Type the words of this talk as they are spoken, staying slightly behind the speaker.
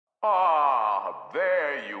Ah,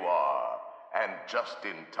 there you are. And just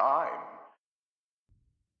in time.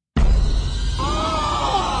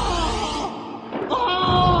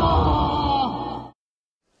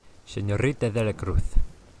 Señorita de la Cruz,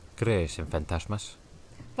 ¿crees en fantasmas?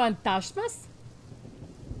 ¿Fantasmas?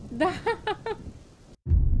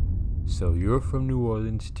 So you're from New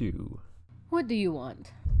Orleans too. What do you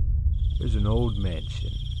want? There's an old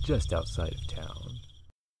mansion just outside of town.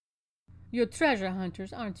 You're treasure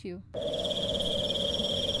hunters, aren't you?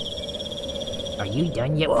 Are you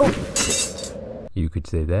done yet? Whoa! You could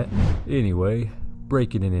say that. Anyway,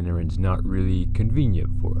 breaking and entering's not really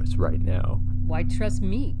convenient for us right now. Why trust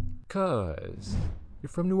me? 'Cause you're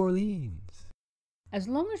from New Orleans. As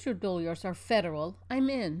long as your dollars are federal, I'm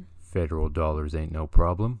in. Federal dollars ain't no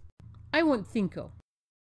problem. I want cinco.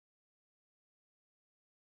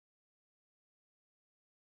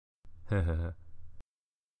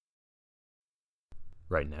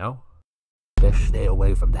 Right now? Best stay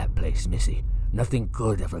away from that place, Missy. Nothing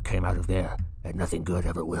good ever came out of there, and nothing good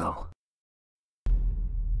ever will.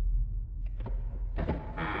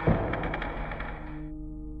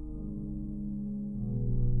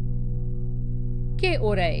 ¿Qué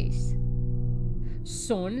hora es?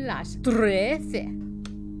 Son las 13.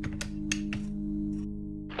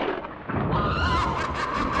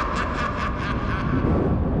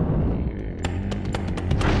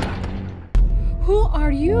 Who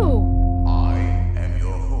are you? I am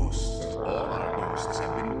your host. All our ghosts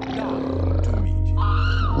have been dying to meet you.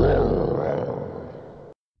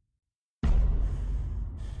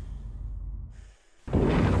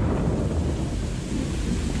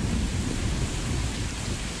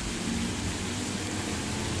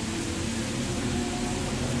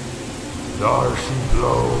 Darcy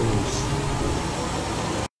blows.